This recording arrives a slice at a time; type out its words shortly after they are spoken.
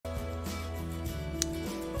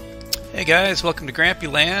Hey guys, welcome to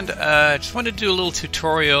Grampy Land. Just wanted to do a little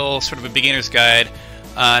tutorial, sort of a beginner's guide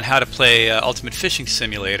on how to play Ultimate Fishing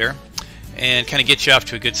Simulator and kind of get you off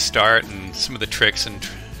to a good start and some of the tricks and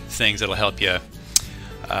things that'll help you.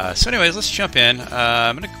 So anyways, let's jump in.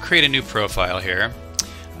 I'm going to create a new profile here.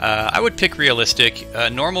 I would pick realistic.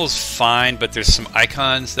 Normal's fine, but there's some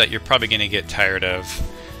icons that you're probably going to get tired of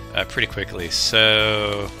pretty quickly.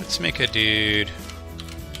 So let's make a dude,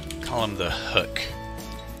 call him the Hook.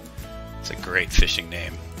 It's a great fishing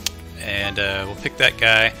name. And we'll pick that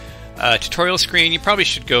guy. Tutorial screen, you probably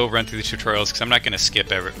should go run through the tutorials because I'm not going to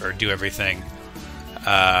skip or do everything.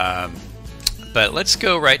 But let's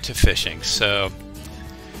go right to fishing. So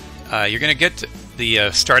you're going to get to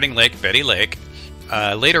the starting lake, Betty Lake.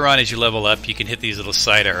 Later on as you level up, you can hit these little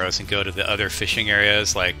side arrows and go to the other fishing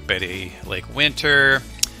areas like Betty Lake Winter,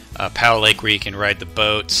 Powell Lake where you can ride the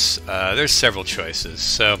boats. There's several choices.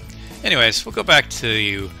 So anyways, we'll go back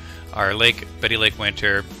to our lake, Betty Lake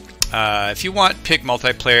Winter. If you want, pick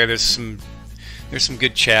multiplayer. There's some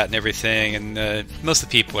good chat and everything, and most of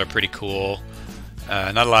the people are pretty cool.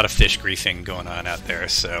 Not a lot of fish griefing going on out there,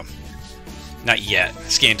 so not yet.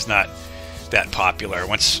 This game's not that popular.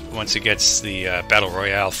 Once it gets the battle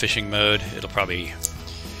royale fishing mode, it'll probably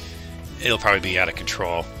be out of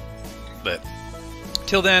control. But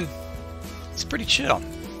till then, it's pretty chill.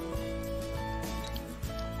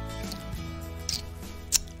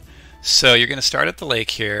 So you're going to start at the lake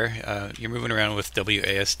here. You're moving around with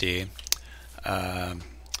WASD. And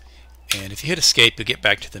if you hit escape, you'll get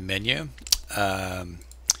back to the menu. And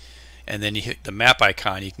then you hit the map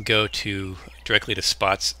icon. You can go directly to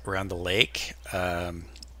spots around the lake. I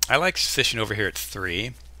like fishing over here at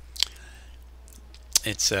 3.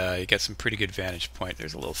 It's you got some pretty good vantage point.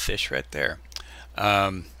 There's a little fish right there.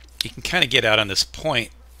 You can kind of get out on this point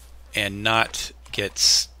and not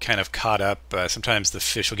gets kind of caught up. Sometimes the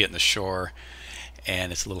fish will get in the shore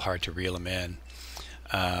and it's a little hard to reel them in.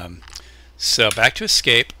 So back to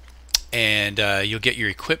escape, and you'll get your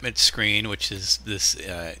equipment screen, which is this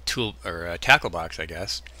tool or tackle box, I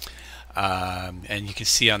guess. And you can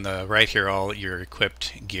see on the right here all your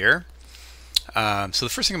equipped gear. So the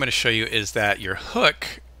first thing I'm going to show you is that your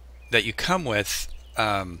hook that you come with,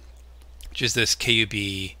 which is this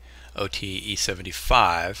KUB OT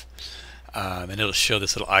E75, and it'll show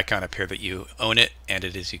this little icon up here that you own it and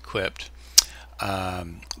it is equipped.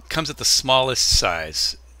 Comes at the smallest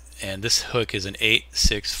size, and this hook is an 8,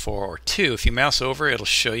 6, 4, or 2. If you mouse over, it'll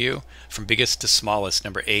show you from biggest to smallest,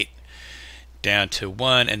 number 8 down to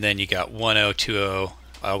 1, and then you got 10, 20, all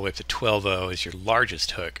the way up to 12 is your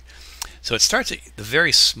largest hook. So it starts at the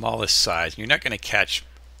very smallest size, and you're not going to catch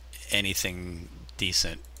anything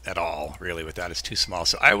decent at all, really, with that. It's too small.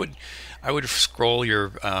 So I would scroll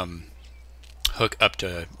your hook up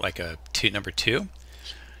to like a number 2,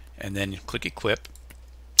 and then click equip,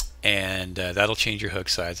 and that'll change your hook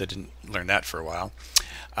size. I didn't learn that for a while.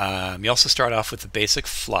 You also start off with the basic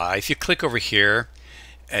fly. If you click over here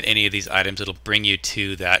at any of these items, it'll bring you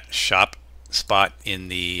to that shop spot in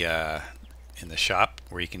the shop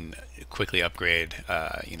where you can quickly upgrade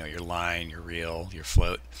your line, your reel, your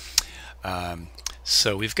float.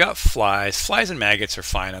 So we've got flies. Flies and maggots are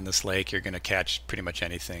fine on this lake. You're going to catch pretty much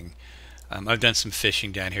anything. I've done some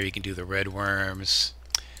fishing down here. You can do the red worms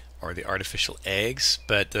or the artificial eggs,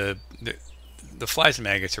 but the flies and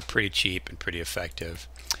maggots are pretty cheap and pretty effective.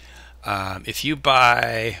 If you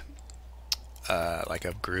buy like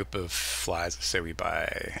a group of flies, let's say we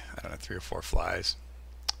buy, I don't know, 3 or 4 flies,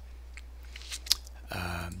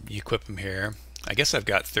 you equip them here. I guess I've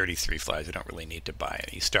got 33 flies. I don't really need to buy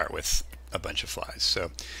any. You start with a bunch of flies.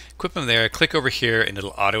 So equip them there, click over here, and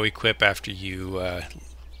it'll auto equip after you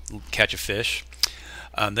catch a fish.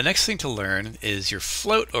 The next thing to learn is your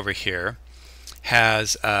float over here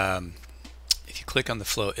has, if you click on the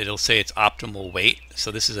float, it'll say it's optimal weight.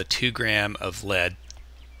 So this is a 2 gram of lead,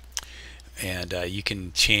 and you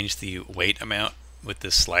can change the weight amount with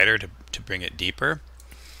this slider to bring it deeper.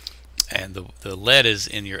 And the lead is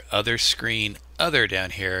in your other screen, other down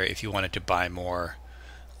here, if you wanted to buy more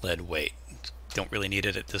lead weight. Don't really need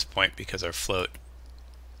it at this point because our float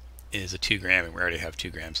is a 2 gram and we already have 2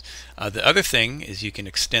 grams. The other thing is you can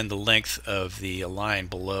extend the length of the line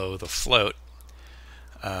below the float,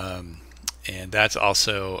 and that's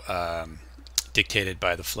also dictated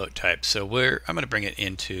by the float type. So I'm going to bring it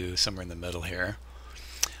into somewhere in the middle here.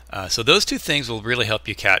 So those 2 things will really help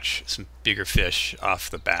you catch some bigger fish off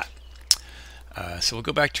the bat. So we'll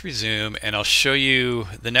go back to resume, and I'll show you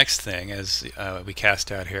the next thing as we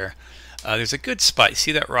cast out here. There's a good spot. You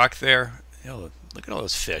see that rock there? Look at all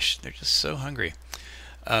those fish. They're just so hungry.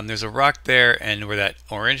 There's a rock there, and where that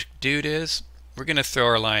orange dude is, we're going to throw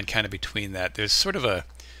our line kind of between that. There's sort of a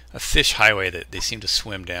fish highway that they seem to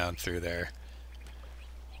swim down through there.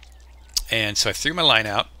 And so I threw my line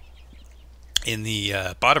out. In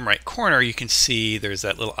the bottom right corner, you can see there's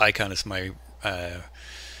that little icon as my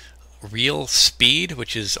reel speed,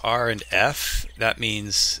 which is R and F. That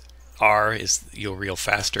means R is you'll reel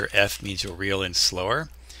faster, F means you'll reel in slower.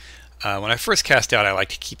 When I first cast out, I like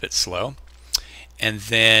to keep it slow. And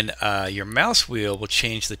then your mouse wheel will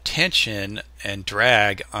change the tension and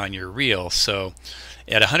drag on your reel. So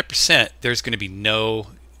at 100%, there's going to be no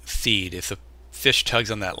feed. If the fish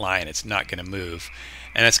tugs on that line, it's not going to move.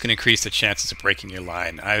 And that's going to increase the chances of breaking your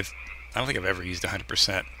line. I don't think I've ever used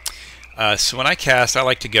 100%. So when I cast, I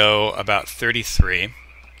like to go about 33.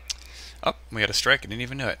 Oh, we got a strike. I didn't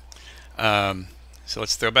even know it. So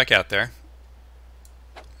let's throw back out there.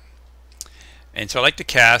 And so I like to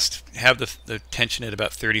cast, have the tension at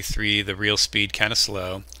about 33, the reel speed kind of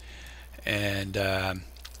slow. And I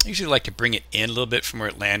usually like to bring it in a little bit from where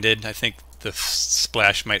it landed. I think the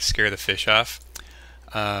splash might scare the fish off.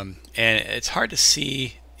 And it's hard to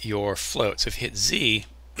see your float. So if you hit Z,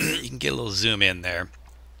 you can get a little zoom in there.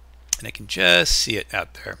 And I can just see it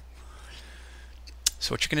out there.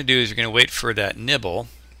 So what you're going to do is you're going to wait for that nibble.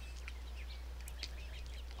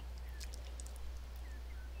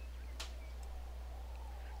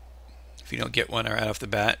 If you don't get one right off the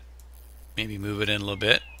bat, maybe move it in a little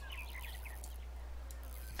bit.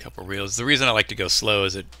 A couple reels. The reason I like to go slow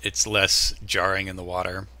is it's less jarring in the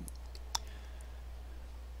water.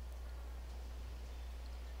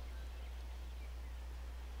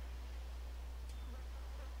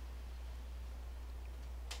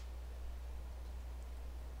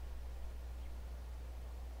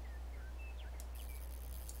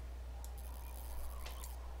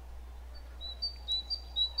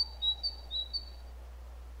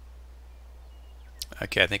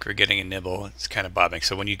 Okay, I think we're getting a nibble. It's kind of bobbing.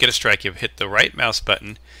 So when you get a strike, you hit the right mouse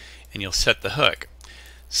button and you'll set the hook.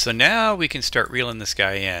 So now we can start reeling this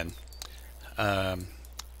guy in. I'll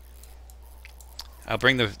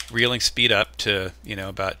bring the reeling speed up to,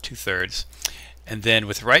 about 2/3. And then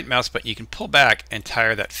with the right mouse button, you can pull back and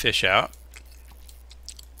tire that fish out.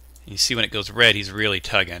 And you see when it goes red, he's really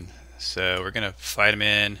tugging. So we're going to fight him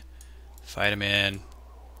in.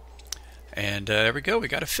 And there we go, we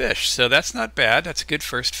got a fish. So that's not bad. That's a good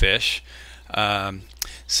first fish.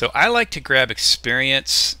 So I like to grab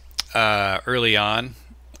experience early on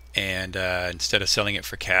and instead of selling it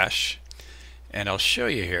for cash. And I'll show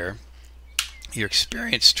you here. Your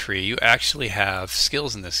experience tree, you actually have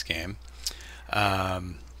skills in this game.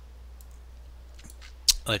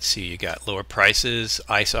 Let's see, you got lower prices,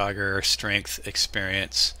 ice auger, strength,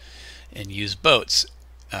 experience, and use boats.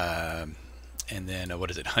 And then what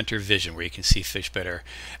is it, hunter vision, where you can see fish better.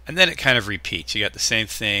 And then it kind of repeats. You got the same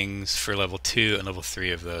things for level 2 and level 3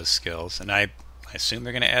 of those skills. And I assume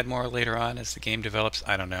they're going to add more later on as the game develops.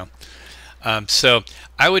 I don't know. So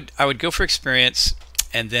I would go for experience,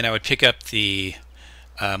 and then I would pick up the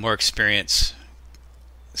more experience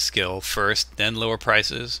skill first, then lower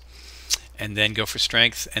prices, and then go for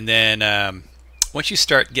strength. And then once you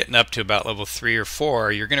start getting up to about level 3 or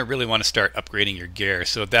 4, you're going to really want to start upgrading your gear.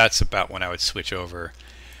 So that's about when I would switch over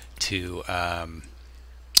to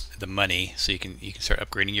the money, so you can start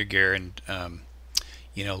upgrading your gear. And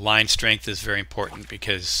line strength is very important,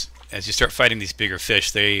 because as you start fighting these bigger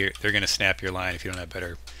fish, they're going to snap your line if you don't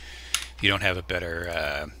have a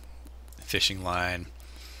better fishing line.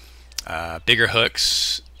 Bigger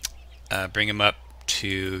hooks, bring them up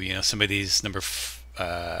to some of these number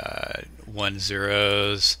 10s,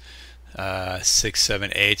 6,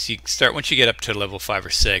 7, 8s. You start once you get up to level 5 or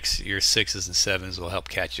 6. Your 6s and 7s will help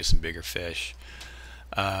catch you some bigger fish.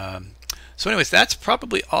 So anyways, that's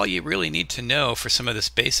probably all you really need to know for some of this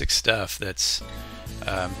basic stuff that's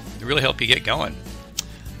really help you get going.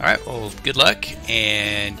 All right, well, good luck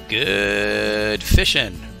and good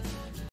fishing.